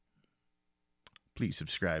Please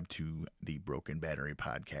subscribe to the Broken Battery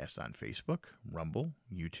Podcast on Facebook, Rumble,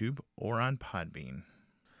 YouTube, or on Podbean.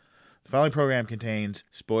 The following program contains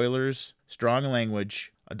spoilers, strong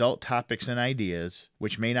language, adult topics and ideas,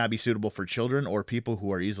 which may not be suitable for children or people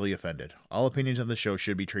who are easily offended. All opinions on the show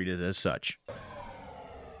should be treated as such.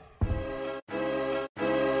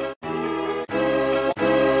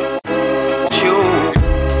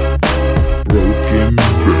 Broken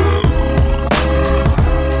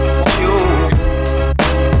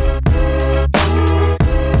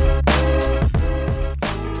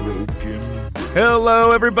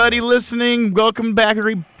Hello, everybody listening. Welcome back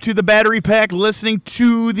to the Battery Pack, listening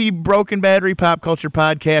to the Broken Battery Pop Culture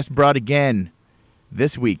Podcast, brought again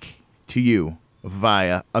this week to you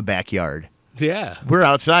via a backyard. Yeah. We're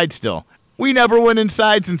outside still. We never went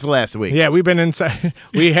inside since last week. Yeah, we've been inside.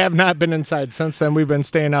 We have not been inside since then. We've been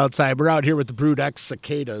staying outside. We're out here with the Brood X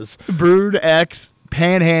cicadas. Brood X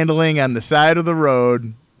panhandling on the side of the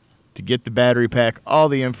road to get the battery pack, all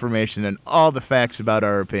the information and all the facts about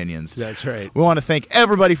our opinions. That's right. We want to thank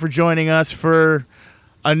everybody for joining us for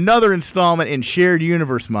another installment in Shared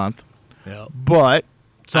Universe Month. Yep. But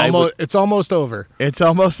it's almost over. It's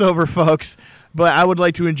almost over, folks. But I would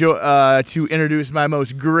like to introduce my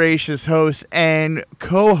most gracious host and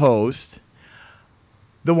co-host,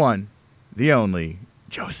 the one, the only,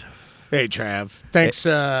 Joseph. Hey, Trav.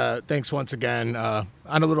 Thanks once again.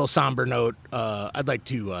 On a little somber note, I'd like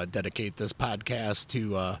to dedicate this podcast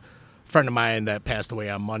to a friend of mine that passed away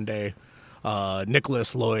on Monday,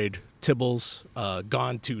 Nicholas Lloyd Tibbles,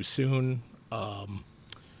 gone too soon.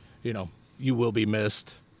 You will be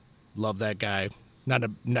missed. Love that guy. Not a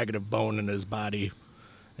negative bone in his body.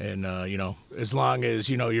 And, as long as,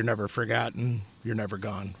 you're never forgotten, you're never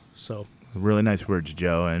gone. So... Really nice words,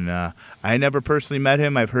 Joe. And I never personally met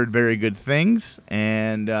him. I've heard very good things.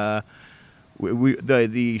 And the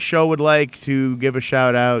show would like to give a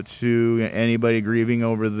shout out to anybody grieving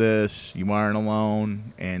over this. You aren't alone.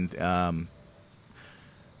 And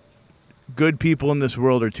good people in this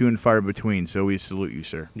world are few and far between. So we salute you,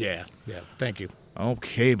 sir. Yeah. Thank you.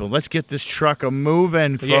 Okay, but let's get this truck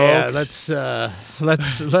a-moving, folks. Yeah,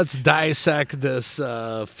 let's dissect this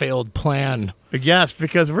failed plan. Yes,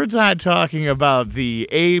 because we're not talking about the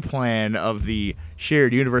A plan of the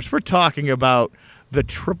shared universe. We're talking about the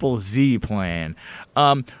Triple Z plan.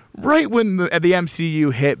 Right when the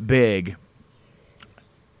MCU hit big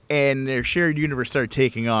and their shared universe started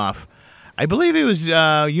taking off, I believe it was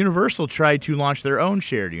Universal tried to launch their own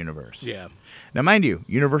shared universe. Yeah. Now, mind you,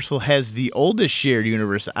 Universal has the oldest shared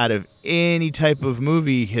universe out of any type of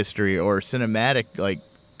movie history or cinematic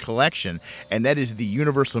collection, and that is the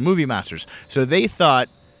Universal Movie Monsters. So they thought,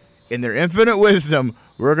 in their infinite wisdom,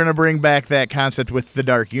 we're going to bring back that concept with the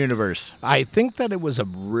Dark Universe. I think that it was a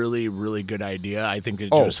really, really good idea. I think it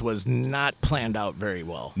just was not planned out very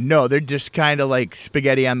well. No, they're just kind of like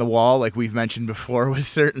spaghetti on the wall, like we've mentioned before with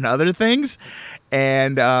certain other things.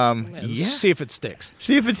 And, see if it sticks.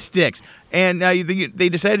 And they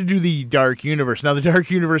decided to do the Dark Universe. Now, the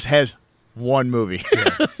Dark Universe has one movie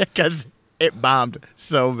because it bombed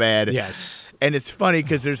so bad. Yes. And it's funny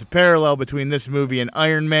because there's a parallel between this movie and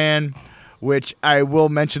Iron Man, which I will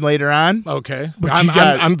mention later on. Okay.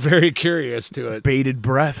 I'm very curious to it. Bated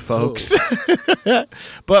breath, folks. But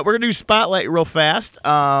we're going to do Spotlight real fast.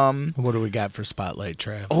 What do we got for Spotlight,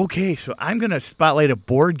 Trav? Okay, so I'm going to spotlight a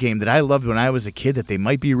board game that I loved when I was a kid that they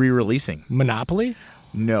might be re-releasing. Monopoly?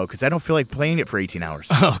 No, because I don't feel like playing it for 18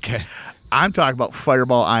 hours. Okay. I'm talking about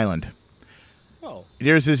Fireball Island. Oh.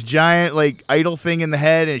 There's this giant, idol thing in the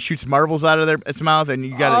head, and it shoots marbles out of its mouth, and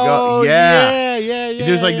you got to go. Yeah.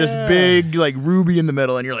 There's, this big, ruby in the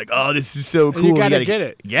middle, and you're like, oh, this is so cool. You got to get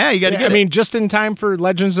it. Yeah, you got to get it. I mean, just in time for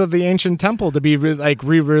Legends of the Ancient Temple to be,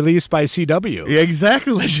 re-released by CW. Yeah,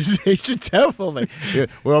 exactly. Legends of the Ancient Temple.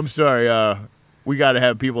 Well, I'm sorry, we got to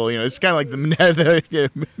have people, it's kind of like the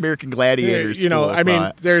American Gladiators.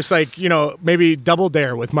 There's maybe Double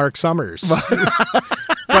Dare with Mark Summers.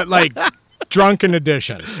 But drunken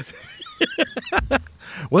edition.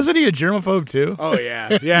 Wasn't he a germaphobe too? Oh,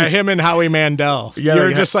 yeah. Yeah, him and Howie Mandel. Yeah,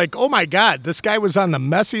 You're just oh my God, this guy was on the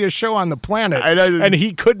messiest show on the planet. And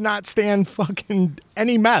he could not stand fucking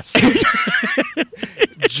any mess.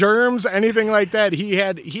 Germs, anything like that. He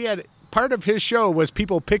had part of his show was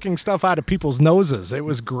people picking stuff out of people's noses. It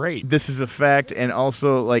was great. This is a fact. And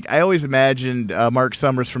also, I always imagined Mark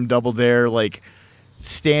Summers from Double Dare,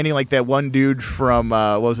 standing like that one dude from,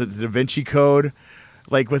 what was it, the Da Vinci Code?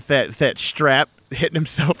 With that strap hitting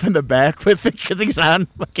himself in the back with it because he's on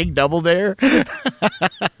fucking Double Dare.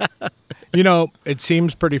 It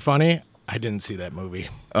seems pretty funny. I didn't see that movie.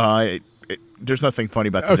 There's nothing funny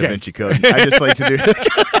about the Da Vinci Code. I just like to do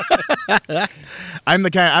I'm the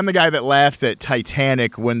guy that laughed at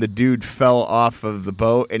Titanic when the dude fell off of the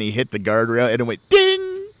boat and he hit the guardrail and it went ding.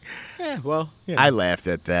 Yeah, well, I laughed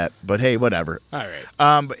at that, but hey, whatever. All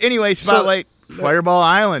right. But anyway, Spotlight, Fireball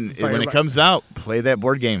Island. When it Fireball- comes out, play that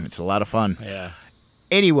board game. It's a lot of fun. Yeah.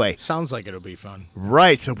 Anyway, Sounds like it'll be fun.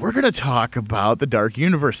 right. So we're gonna talk about the Dark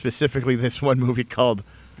Universe, specifically this one movie called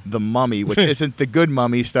The Mummy, which isn't The Good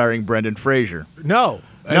Mummy, starring Brendan Fraser. No.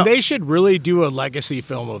 And No. they should really do a legacy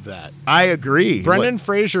film of that. I agree. Brendan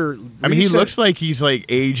Fraser. I mean, he looks like he's like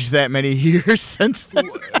aged that many years since then.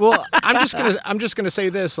 Well, I'm just gonna say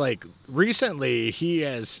this. Like recently, he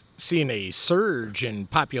has seen a surge in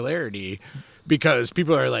popularity because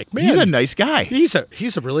people are like, man, He's a nice guy. he's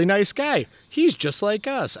a really nice guy. He's just like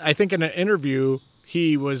us. I think in an interview,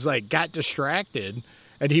 he was like got distracted,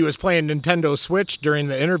 and he was playing Nintendo Switch during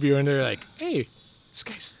the interview, and they're like, hey, this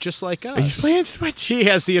guy's just like us. He's playing Switch. He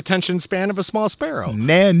has the attention span of a small sparrow.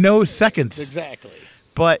 No seconds. Exactly.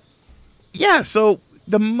 But yeah, so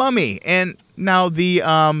The Mummy, and now the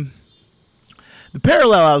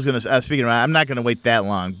parallel I was going to speaking about. I'm not going to wait that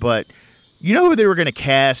long, but you know who they were going to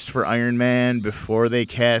cast for Iron Man before they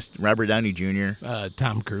cast Robert Downey Jr.?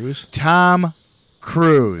 Tom Cruise. Tom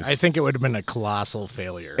Cruise. I think it would have been a colossal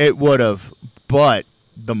failure. it would have, but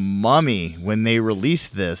The Mummy, when they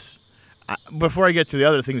released this. Before I get to the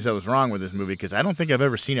other things that was wrong with this movie, because I don't think I've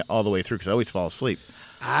ever seen it all the way through because I always fall asleep.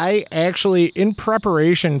 I actually, in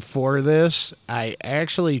preparation for this, I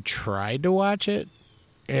actually tried to watch it,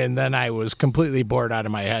 and then I was completely bored out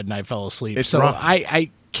of my head and I fell asleep. It's so rough. I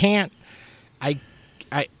can't,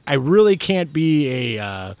 I really can't be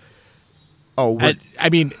a. I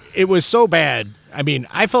mean, it was so bad. I mean,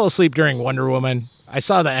 I fell asleep during Wonder Woman. I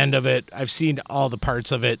saw the end of it. I've seen all the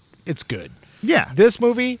parts of it. It's good. Yeah, This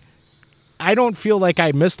movie, I don't feel like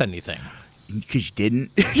I missed anything. because you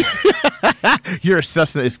didn't. Your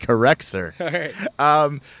assessment is correct, sir. All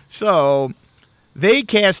right. So they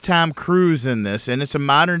cast Tom Cruise in this, and it's a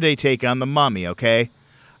modern day take on The Mummy. Okay,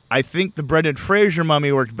 I think the Brendan Fraser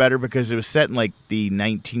Mummy worked better because it was set in like the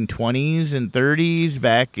 1920s and 30s,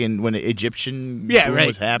 back in when the Egyptian boom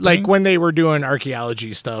was happening. Like when they were doing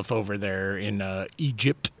archaeology stuff over there in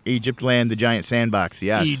Egypt. Egypt land, the giant sandbox.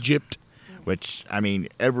 Yes, Egypt. Which, I mean,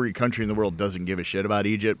 every country in the world doesn't give a shit about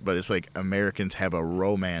Egypt, but it's like Americans have a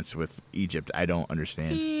romance with Egypt. I don't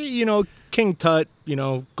understand. You know, King Tut, you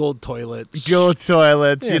know, gold toilets. Gold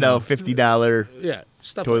toilets, You know. $50 Yeah,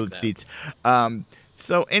 stuff toilet like that. seats.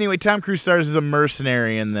 So anyway, Tom Cruise stars as a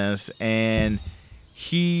mercenary in this, and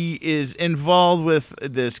he is involved with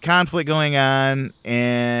this conflict going on,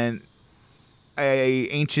 and a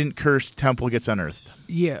ancient cursed temple gets unearthed.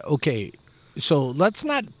 Yeah, okay. So let's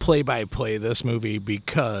not play-by-play this movie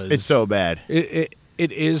because It's so bad. it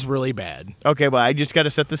is really bad. Okay, well, I just got to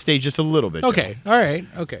set the stage just a little bit. Joe. Okay, all right,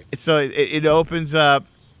 okay. So it opens up.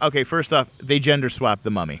 Okay, first off, they gender swap the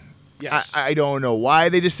mummy. Yes. I don't know why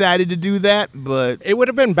they decided to do that, but It would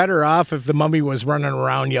have been better off if the mummy was running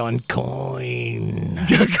around yelling "coin,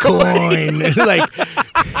 coin,"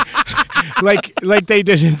 like they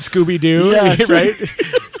did in Scooby Doo, Yes. right?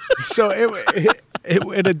 So it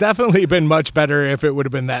would have definitely been much better if it would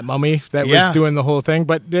have been that mummy that was Yeah. doing the whole thing.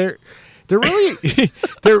 But there really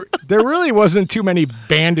there really wasn't too many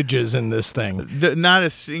bandages in this thing, not a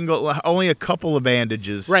single, only a couple of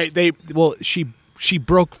bandages. right? She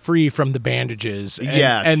broke free from the bandages, and,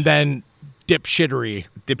 Yes. and then dipshittery.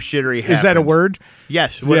 Dipshittery. Is that a happened. word?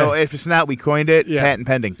 Yes. Well, Yeah. if it's not, we coined it. Yeah. Patent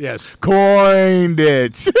pending. Yes. Coined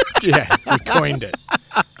it. Yeah, we coined it.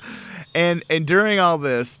 and during all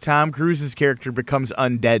this, Tom Cruise's character becomes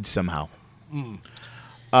undead somehow.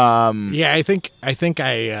 Yeah, I think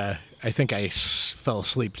I fell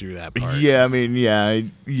asleep through that part. Yeah, I mean, yeah.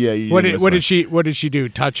 You What didn't did miss what did she do?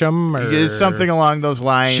 Touch him or much. Something along those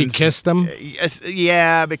lines. She kissed him. Yes,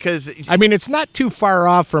 yeah, because I mean, it's not too far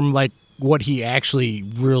off from like what he actually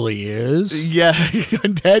really is. yeah,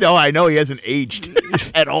 undead. Oh, I know he hasn't aged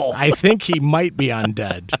at all. I think he might be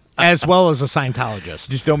undead, as well as a Scientologist.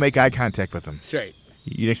 Just don't make eye contact with him. Right.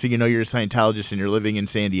 Next thing you know, you're a Scientologist and you're living in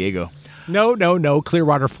San Diego. No,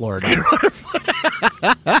 Clearwater, Florida.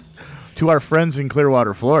 To our friends in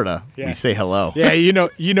Clearwater, Florida, Yeah. we say hello. Yeah, you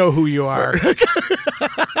know who you are.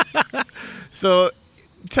 So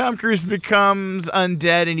Tom Cruise becomes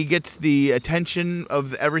undead, and he gets the attention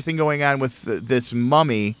of everything going on with this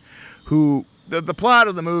mummy, who the plot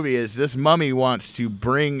of the movie is this mummy wants to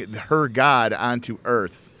bring her god onto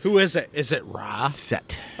Earth. Who is it? Is it Ra?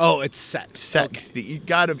 Set. Oh, it's Set. Set, Okay. the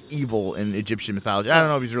god of evil in Egyptian mythology. I don't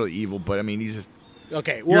know if he's really evil, but I mean, he's just...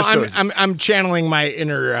 Okay. Well, You're so- I'm channeling my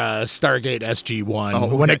inner Stargate SG-1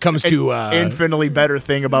 Oh, when okay. it comes to Infinitely better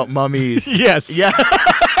thing about mummies. Yes. Yeah.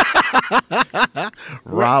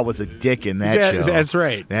 Ra was a dick in that show. That's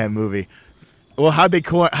right. That movie. Well, how did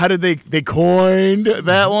they coined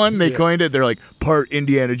that one? They coined it. They're like part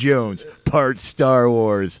Indiana Jones, part Star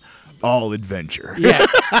Wars, all adventure. Yeah.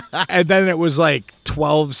 And then it was like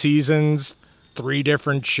 12 seasons, 3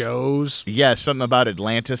 different shows. Yeah, something about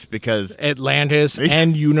Atlantis because Atlantis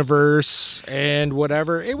and Universe and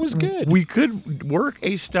whatever. It was good. we could work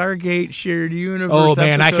a Stargate shared universe. Oh,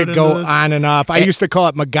 man, I episode could go into this. on and off. I used to call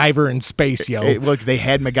it MacGyver in space, yo. Look, they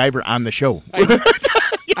had MacGyver on the show.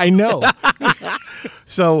 I know.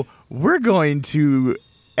 So we're going to,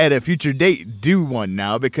 at a future date, do one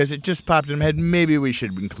now because it just popped in my head. Maybe we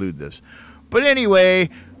should include this. But anyway,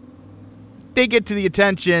 they get to the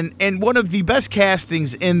attention, and one of the best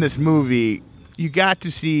castings in this movie, you got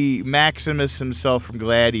to see Maximus himself from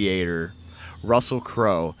Gladiator, Russell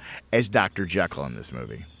Crowe, as Dr. Jekyll in this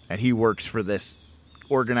movie. And he works for this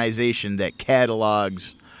organization that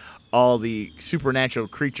catalogs all the supernatural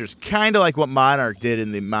creatures, kind of like what Monarch did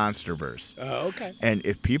in the Monsterverse. Oh, okay. And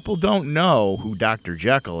if people don't know who Dr.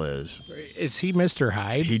 Jekyll is he Mr.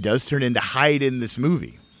 Hyde? he does turn into Hyde in this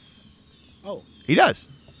movie. Oh. He does.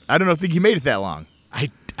 I don't think he made it that long. I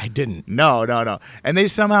didn't. No. And they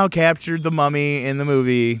somehow captured the mummy in the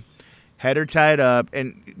movie, had her tied up,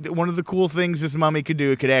 and one of the cool things this mummy could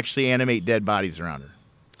do, it could actually animate dead bodies around her.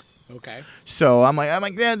 Okay. So I'm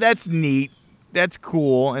like, yeah, that's neat. That's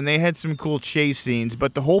cool, and they had some cool chase scenes,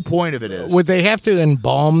 but the whole point of it is... Would they have to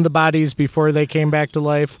embalm the bodies before they came back to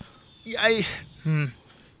life?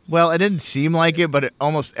 Well, it didn't seem like it, but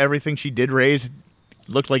almost everything she did raise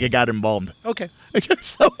looked like it got embalmed. Okay.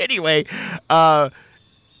 So anyway, the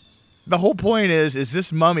whole point is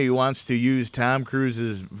this mummy wants to use Tom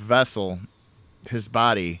Cruise's vessel, his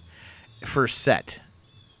body, for set.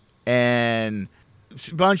 And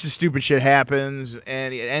a bunch of stupid shit happens,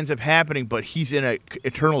 and it ends up happening, but he's in an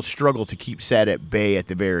eternal struggle to keep Set at bay at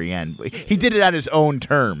the very end. He did it on his own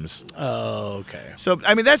terms. Oh, okay. So,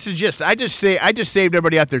 I mean, that's the gist. I just saved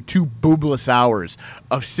everybody out there 2 boobless hours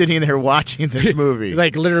of sitting there watching this movie.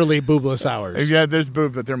 Like literally boobless hours. Yeah, there's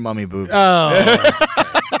boobs, but they're mummy boobs. Oh.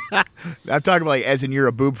 I'm talking about like as in you're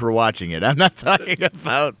a boob for watching it. I'm not talking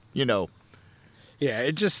about, Yeah,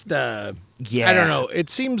 it just Yeah. I don't know. It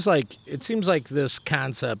seems like this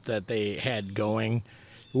concept that they had going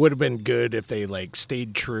would have been good if they like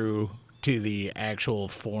stayed true to the actual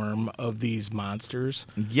form of these monsters.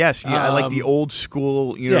 Yes, yeah, I like the old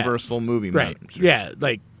school Universal movie Right. monsters. Yeah,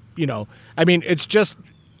 like, I mean, it's just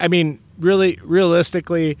really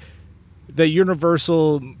realistically the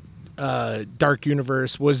Universal Dark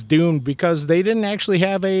Universe was doomed because they didn't actually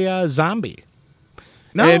have a zombie.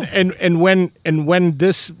 No. And when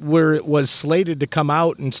this was slated to come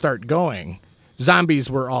out and start going, zombies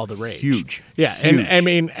were all the rage. Huge. Yeah, Huge.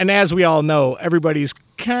 and as we all know, everybody's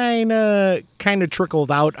kind of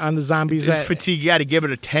trickled out on the zombies. Fatigue, you got to give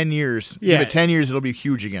it 10 years. Yeah. Give it 10 years, it'll be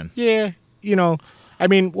huge again. Yeah, I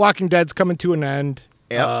mean, Walking Dead's coming to an end.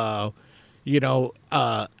 Yep.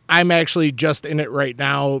 I'm actually just in it right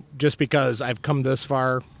now just because I've come this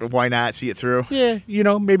far. Why not see it through? Yeah,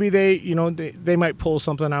 maybe they might pull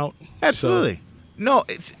something out. Absolutely. No,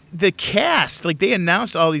 it's the cast. Like, they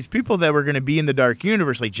announced all these people that were going to be in the Dark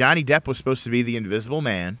Universe. Like, Johnny Depp was supposed to be the Invisible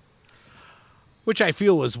Man. Which I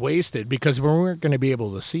feel was wasted because we weren't going to be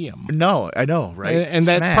able to see him. No, I know, right? And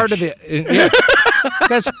that's part of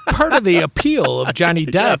that's part of the appeal of Johnny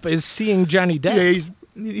Depp is seeing Johnny Depp. Yeah,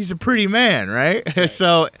 he's a pretty man, right?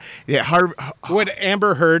 So, yeah, Would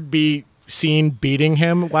Amber Heard be seen beating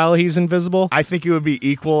him while he's invisible? I think it would be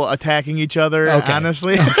equal attacking each other,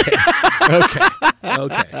 honestly. Okay. All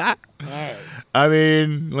right. I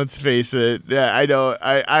mean, let's face it. Yeah, I know.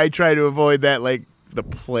 I try to avoid that like the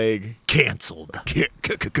plague. Canceled.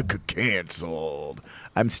 Canceled.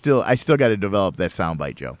 I still got to develop that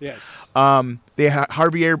soundbite, Joe. Yes. They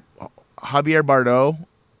Javier Bardot,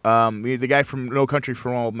 the guy from No Country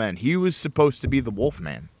for Old Men. He was supposed to be the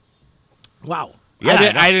Wolfman. Wow.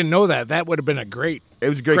 Yeah, I didn't know that. That would have been a great. It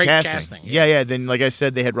was great casting. Yeah. Then, like I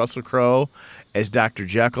said, they had Russell Crowe as Dr.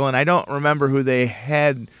 Jekyll, and I don't remember who they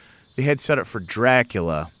had. They had set up for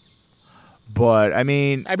Dracula, but I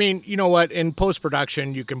mean, you know what? In post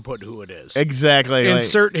production, you can put who it is. Exactly.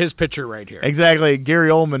 Insert his picture right here. Exactly. Gary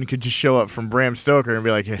Oldman could just show up from Bram Stoker and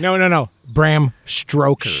be like, No. Bram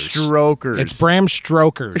Strokers. It's Bram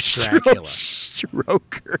Stoker's Dracula.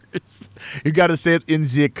 Strokers. You got to say it in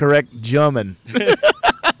the correct German.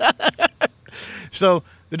 So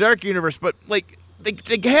the Dark Universe, but like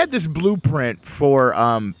they had this blueprint for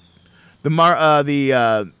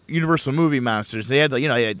the Universal movie monsters. They had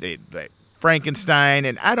they Frankenstein,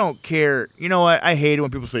 and I don't care. You know what? I hate it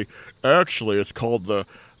when people say, actually, it's called the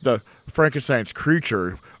the Frankenstein's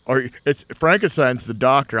creature, or it's Frankenstein's the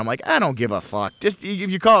doctor. I'm like, I don't give a fuck. Just if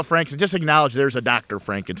you call it Frankenstein, just acknowledge there's a Dr.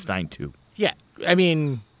 Frankenstein too. Yeah, I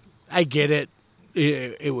mean, I get it.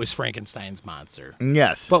 It was Frankenstein's monster.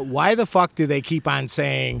 Yes. But why the fuck do they keep on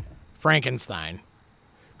saying Frankenstein?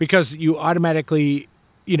 Because you automatically,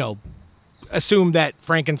 assume that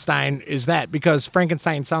Frankenstein is that, because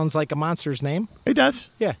Frankenstein sounds like a monster's name. It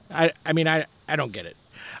does. Yeah. I mean, I don't get it.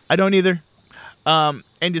 I don't either.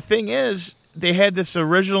 And the thing is, they had this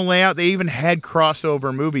original layout. They even had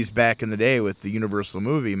crossover movies back in the day with the Universal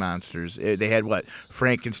movie monsters. They had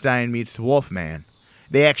Frankenstein meets the Wolfman.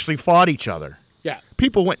 They actually fought each other. Yeah.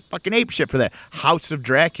 People went fucking apeshit for that. House of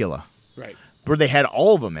Dracula. Right. Where they had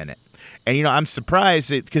all of them in it. And, I'm surprised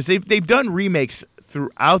because they've done remakes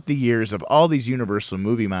throughout the years of all these Universal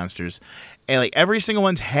movie monsters. And, every single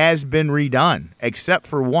one has been redone except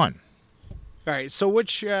for one. All right. So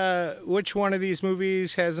which one of these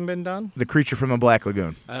movies hasn't been done? The Creature from the Black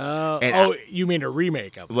Lagoon. You mean a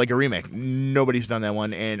remake of it? Like a remake. Nobody's done that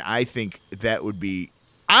one. And I think that would be...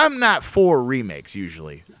 I'm not for remakes,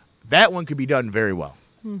 usually. That one could be done very well.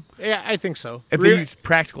 Yeah, I think so. If they use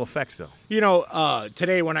practical effects, though.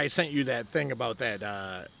 Today when I sent you that thing about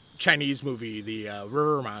that Chinese movie, the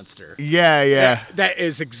River Monster. Yeah. That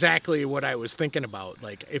is exactly what I was thinking about.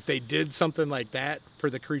 Like, if they did something like that for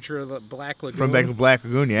the Creature of the Black Lagoon. From Black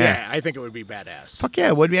Lagoon, yeah. Yeah, I think it would be badass. Fuck yeah,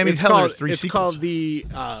 it would be. I mean, it's hell, called, there's 3 it's sequels. called the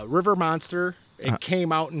River Monster. It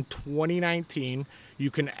came out in 2019. You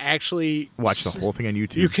can actually... Watch the whole thing on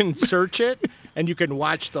YouTube. You can search it, and you can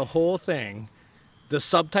watch the whole thing. The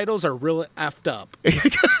subtitles are really effed up.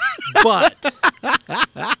 But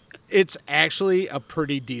it's actually a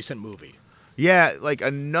pretty decent movie. Yeah,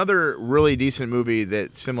 another really decent movie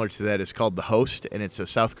that's similar to that is called The Host, and it's a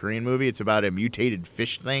South Korean movie. It's about a mutated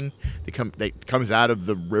fish thing that comes out of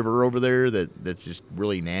the river over there that's just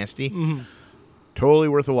really nasty. Mm-hmm. Totally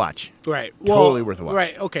worth a watch. Right. Totally worth a watch.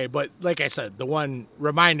 Right, okay, but like I said, the one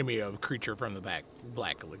reminded me of Creature from the Black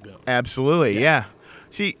Lagoon. Absolutely, yeah.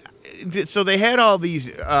 See, so they had all these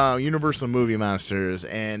Universal movie monsters,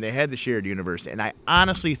 and they had the shared universe, and I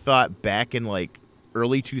honestly thought back in,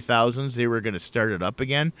 early 2000s they were going to start it up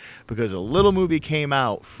again, because a little movie came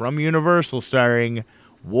out from Universal starring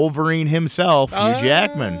Wolverine himself, Hugh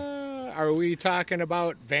Jackman. Are we talking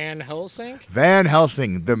about Van Helsing? Van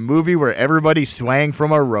Helsing, the movie where everybody swang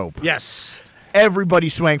from a rope. Yes. Everybody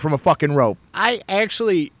swang from a fucking rope. I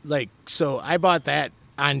actually, I bought that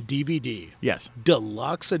on DVD. Yes.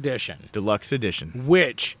 Deluxe edition. Deluxe edition.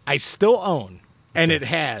 Which I still own. And it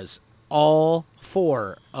has all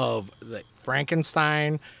 4 of the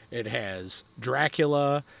Frankenstein. It has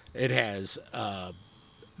Dracula. It has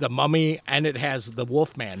the Mummy. And it has the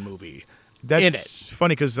Wolfman movie. That's in it.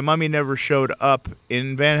 Funny because the Mummy never showed up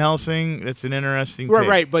in Van Helsing. That's an interesting take.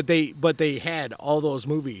 Right, but they had all those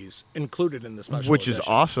movies included in the special which edition. is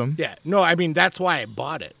awesome. Yeah, no, I mean that's why I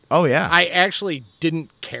bought it. Oh yeah, I actually didn't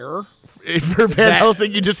care for Van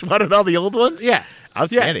Helsing. You just wanted all the old ones. Yeah,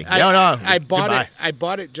 outstanding. Yeah, I bought it. I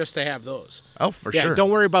bought it just to have those. Oh, for sure. Don't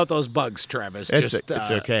worry about those bugs, Travis. It's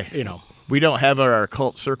okay. We don't have our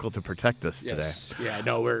occult circle to protect us today. Yeah,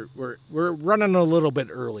 no, we're running a little bit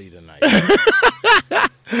early tonight.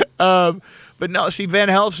 But no, see, Van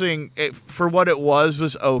Helsing, for what it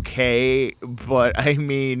was okay. But I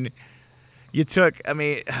mean, all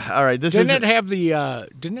right. Didn't it have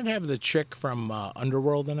the chick from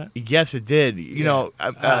Underworld in it? Yes, it did.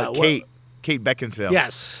 Kate Beckinsale.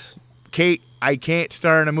 Yes, Kate. I can't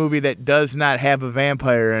star in a movie that does not have a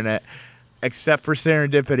vampire in it, except for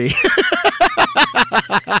Serendipity.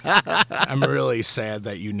 I'm really sad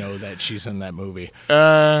that you know that she's in that movie.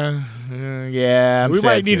 Yeah. We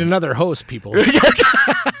might need another host, people.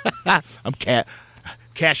 I'm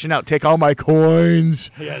cashing out. Take all my coins.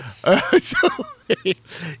 Yes.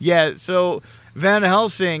 So Van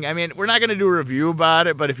Helsing, I mean, we're not going to do a review about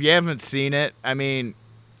it, but if you haven't seen it, I mean,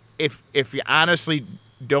 if you honestly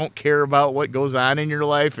don't care about what goes on in your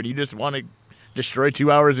life and you just want to destroy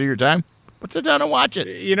 2 hours of your time, sit down and watch it.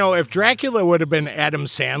 If Dracula would have been Adam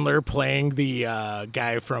Sandler playing the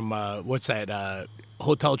guy from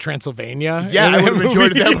Hotel Transylvania, I would have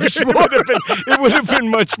enjoyed it that much more. It would have been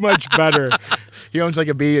much, much better. He owns like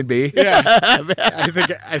a B&B. Yeah,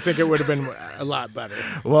 I think it would have been a lot better.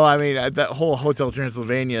 Well, I mean, that whole Hotel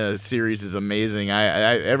Transylvania series is amazing.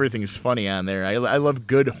 I everything's funny on there. I love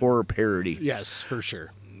good horror parody. Yes, for sure.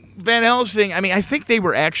 Van Helsing, I mean, I think they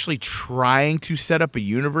were actually trying to set up a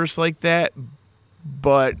universe like that,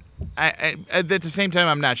 but I at the same time,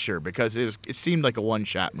 I'm not sure because it seemed like a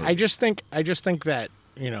one-shot movie. I just think that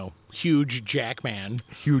Huge Jackman.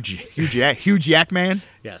 Huge Jackman.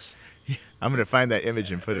 Yes. I'm gonna find that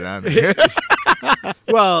image and put it on there.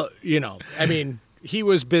 Well, I mean, he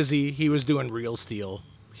was busy. He was doing Real Steel.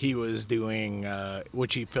 He was doing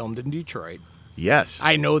which he filmed in Detroit. Yes,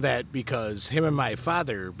 I know that because him and my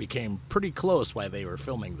father became pretty close while they were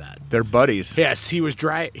filming that. they're buddies. Yes, he was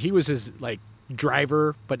He was his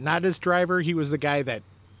driver, but not his driver. He was the guy that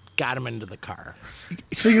got him into the car.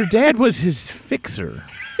 So your dad was his fixer.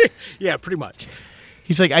 Yeah, pretty much.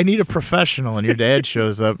 He's like, I need a professional, and your dad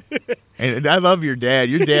shows up. And I love your dad.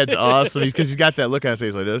 Your dad's awesome because he's got that look on his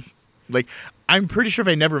face like this. Like, I'm pretty sure if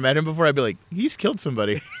I never met him before, I'd be like, he's killed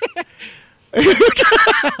somebody.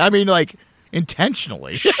 I mean, like,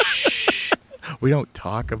 intentionally. We don't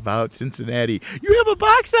talk about Cincinnati. You have a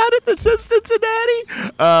box on it that says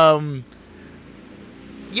Cincinnati?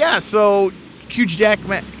 Yeah, so Huge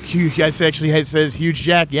Jackman. It says Huge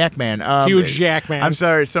Jack Yakman. Huge Jackman. I'm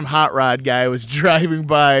sorry, some hot rod guy was driving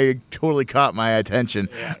by, totally caught my attention.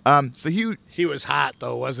 Yeah. So he was hot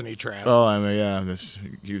though, wasn't he, Trav? Oh, I mean, yeah,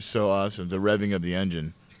 he was so awesome. The revving of the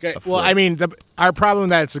engine. Okay. Well, I mean, our problem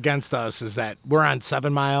that's against us is that we're on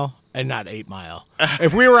 7 Mile and not 8 Mile.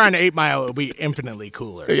 If we were on 8 Mile, it would be infinitely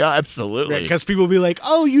cooler. Yeah, absolutely. Because people would be like,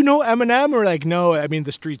 "Oh, you know Eminem?" Or like, "No, I mean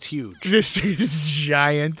the street's huge." The street is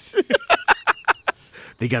giant.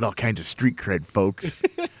 They got all kinds of street cred, folks.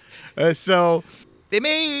 So they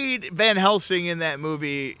made Van Helsing in that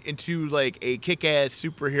movie into like a kick-ass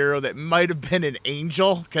superhero that might have been an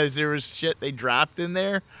angel because there was shit they dropped in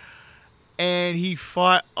there. And he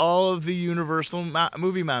fought all of the Universal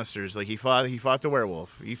movie monsters. Like he fought the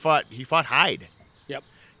werewolf. He fought Hyde. Yep.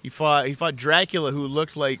 He fought Dracula, who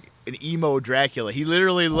looked like an emo Dracula. He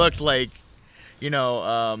literally looked like,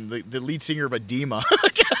 the lead singer of Edema.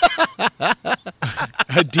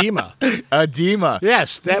 Edema.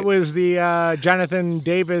 Yes, that was the Jonathan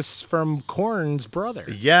Davis from Korn's brother.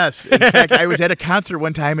 Yes. In fact, I was at a concert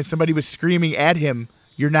one time and somebody was screaming at him,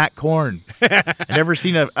 "You're not Korn." I've never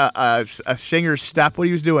seen a singer stop what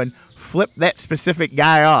he was doing, flip that specific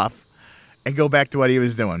guy off, and go back to what he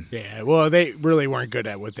was doing. Yeah, well, they really weren't good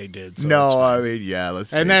at what they did. So No, I mean, yeah.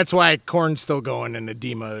 That's why Korn's still going and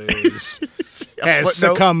Edema has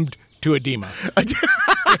succumbed to Edema.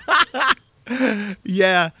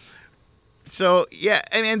 Yeah. So yeah,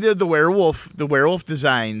 I mean the werewolf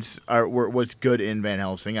designs was good in Van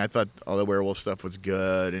Helsing. I thought all the werewolf stuff was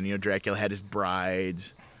good, and Dracula had his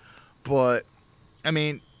brides, but I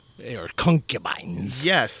mean they were concubines.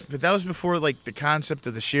 Yes, but that was before like the concept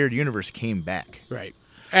of the shared universe came back. Right.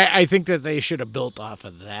 I think that they should have built off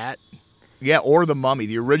of that. Yeah, or the Mummy,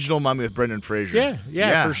 the original Mummy with Brendan Fraser.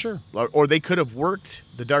 Yeah, for sure. Or they could have worked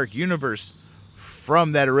the Dark Universe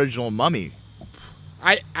from that original Mummy.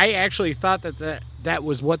 I actually thought that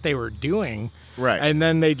was what they were doing. Right. And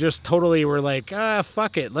then they just totally were like,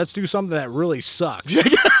 fuck it. Let's do something that really sucks.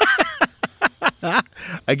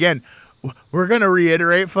 Again, we're going to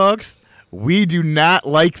reiterate, folks, we do not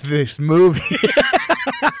like this movie.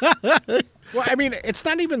 Well, I mean, it's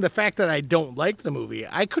not even the fact that I don't like the movie.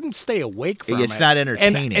 I couldn't stay awake from it. It's not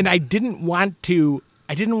entertaining. And I didn't want to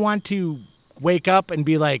wake up and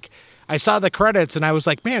be like, I saw the credits and I was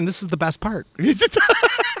like, man, this is the best part.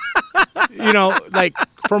 Like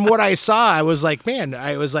from what I saw, I was like,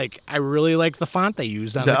 I really like the font they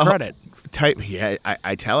used on the credit.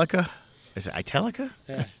 Italica? Is it Italica?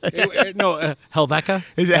 Yeah. Helvetica.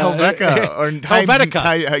 Is it Helvetica or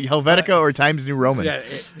Helvetica? Helvetica or Times New Roman?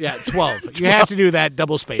 Yeah, 12. You have to do that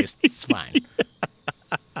double spaced. It's fine.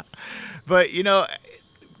 But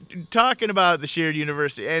talking about the shared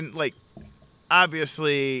universe, and like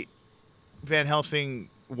obviously Van Helsing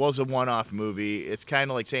was a one-off movie. It's kind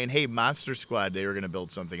of like saying, hey, Monster Squad, they were going to build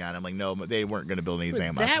something on. I'm like, no, they weren't going to build anything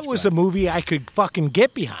on Monster Squad. That was a movie I could fucking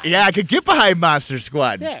get behind. Yeah, I could get behind Monster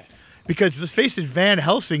Squad. Yeah. Because let's face it, Van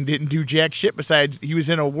Helsing didn't do jack shit besides he was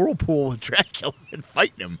in a whirlpool with Dracula and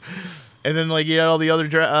fighting him. And then, like, you had all the other...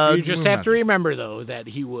 you just have to remember, though, that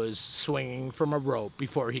he was swinging from a rope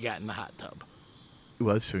before he got in the hot tub. He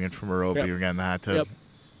was swinging from a rope before he got in the hot tub. Yep.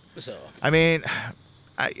 So... I mean,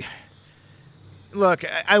 Look,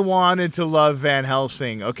 I wanted to love Van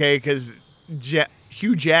Helsing, okay? Because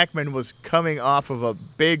Hugh Jackman was coming off of a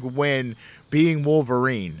big win being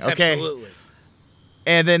Wolverine, okay? Absolutely.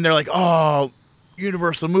 And then they're like, oh,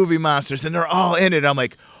 Universal Movie Monsters, and they're all in it. I'm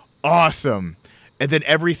like, awesome. And then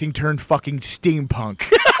everything turned fucking steampunk.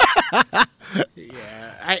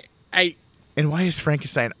 Yeah, I. And why is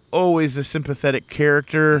Frankenstein always a sympathetic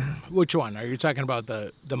character? Which one? Are you talking about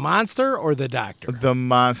the monster or the doctor? The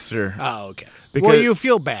monster. Oh, okay. Because you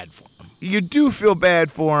feel bad for him. You do feel bad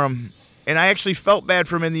for him. And I actually felt bad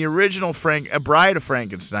for him in the original Bride of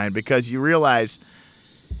Frankenstein because you realize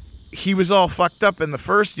he was all fucked up in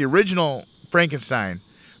the original Frankenstein,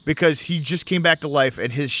 because he just came back to life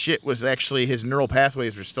and his shit was actually, his neural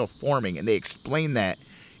pathways were still forming, and they explain that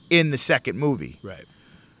in the second movie. Right.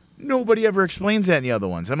 Nobody ever explains that in the other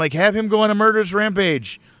ones. I'm like, have him go on a murderous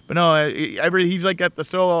rampage. But no, he's like got the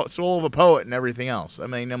soul of a poet and everything else. I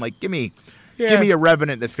mean, I'm like, give me a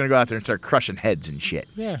revenant that's going to go out there and start crushing heads and shit.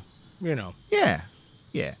 Yeah, Yeah.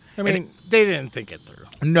 I mean, they didn't think it through.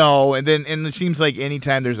 No, and it seems like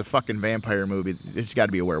anytime there's a fucking vampire movie, there's got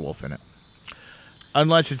to be a werewolf in it.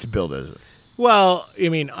 Unless it's billed as it. Well, I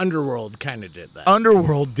mean, Underworld kind of did that.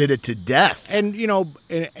 Underworld did it to death. And,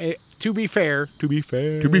 to be fair,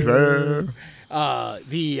 the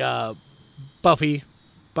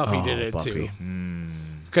Buffy did it Buffy. too.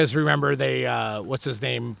 Because remember, they, what's his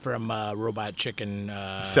name from Robot Chicken?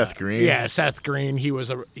 Seth Green. Yeah, Seth Green. He was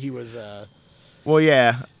Well,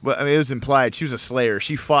 yeah, but I mean, it was implied she was a slayer.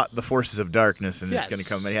 She fought the forces of darkness, and it's going to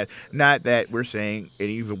come. Not that we're saying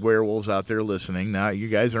any werewolves out there listening. No, you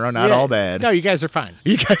guys are not all bad. No, you guys are fine.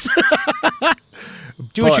 You guys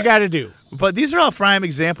do what you got to do. But these are all prime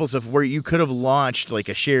examples of where you could have launched like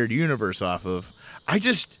a shared universe off of.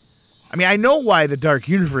 I know why the Dark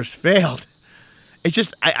Universe failed. It's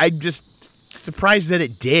just I'm just surprised that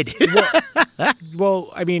it did.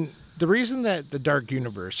 Well, I mean, the reason that the Dark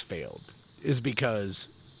Universe failed is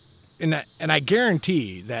because, and I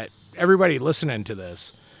guarantee that everybody listening to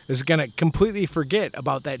this is going to completely forget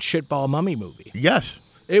about that shitball Mummy movie. Yes.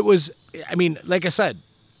 It was, I mean, like I said,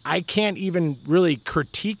 I can't even really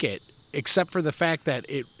critique it except for the fact that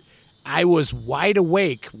I was wide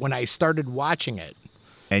awake when I started watching it.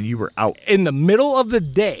 And you were out. In the middle of the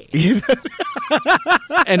day.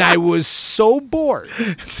 And I was so bored.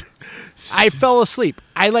 I fell asleep.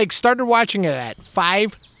 I started watching it at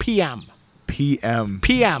 5 p.m.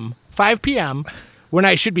 5 p.m. when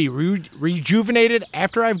I should be rejuvenated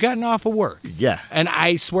after I've gotten off of work. Yeah. And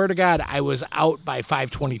I swear to God, I was out by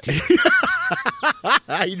 5:22.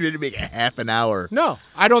 You didn't make a half an hour. No,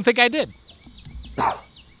 I don't think I did.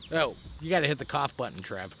 Oh, you got to hit the cough button,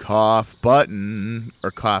 Trev. Cough button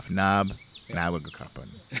or cough knob. Nah, I would go cough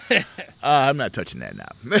button. I'm not touching that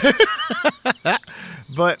knob.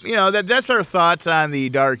 But, that's our thoughts on the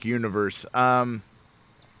Dark Universe.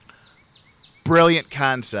 Brilliant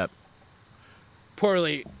concept.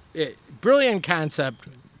 Brilliant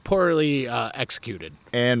concept, poorly executed.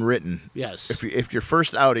 And written. Yes. If your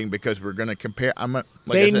first outing, because we're going to compare.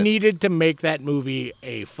 They needed to make that movie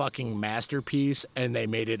a fucking masterpiece, and they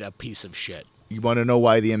made it a piece of shit. You want to know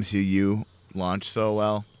why the MCU launched so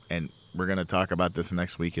well? And we're going to talk about this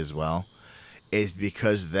next week as well. Is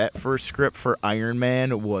because that first script for Iron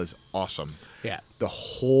Man was awesome. Yeah. The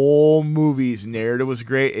whole movie's narrative was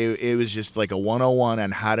great. It was just like a 101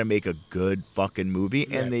 on how to make a good fucking movie.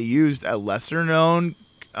 Right. And they used a lesser-known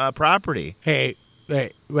property. Hey,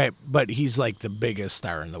 wait, but he's like the biggest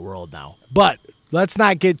star in the world now. But let's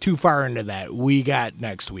not get too far into that. We got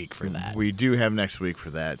next week for that. We do have next week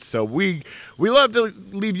for that. So we love to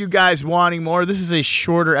leave you guys wanting more. This is a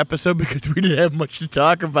shorter episode because we didn't have much to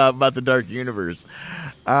talk about the Dark Universe.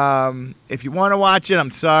 If you want to watch it,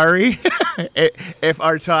 I'm sorry. If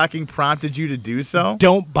our talking prompted you to do so.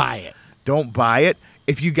 Don't buy it. Don't buy it.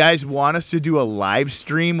 If you guys want us to do a live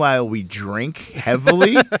stream while we drink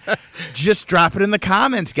heavily, just drop it in the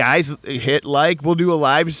comments, guys. Hit like. We'll do a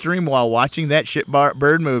live stream while watching that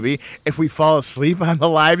bird movie. If we fall asleep on the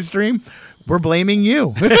live stream, we're blaming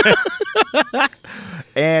you.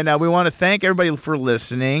 And we want to thank everybody for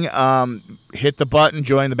listening. Hit the button,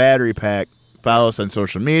 join the battery pack. Follow us on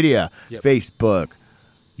social media, Facebook,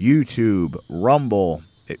 YouTube, Rumble.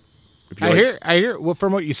 I hear. Well,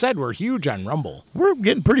 from what you said, we're huge on Rumble. We're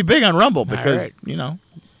getting pretty big on Rumble because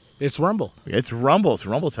it's Rumble. It's Rumble. It's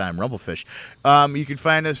Rumble time. Rumblefish. You can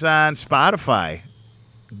find us on Spotify.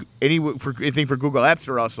 Anything for Google Apps.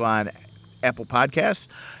 We're also on Apple Podcasts.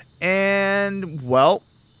 And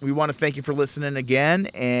we want to thank you for listening again.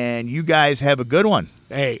 And you guys have a good one.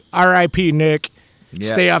 Hey, R.I.P. Nick.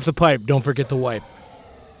 Yeah. Stay off the pipe. Don't forget the wipe.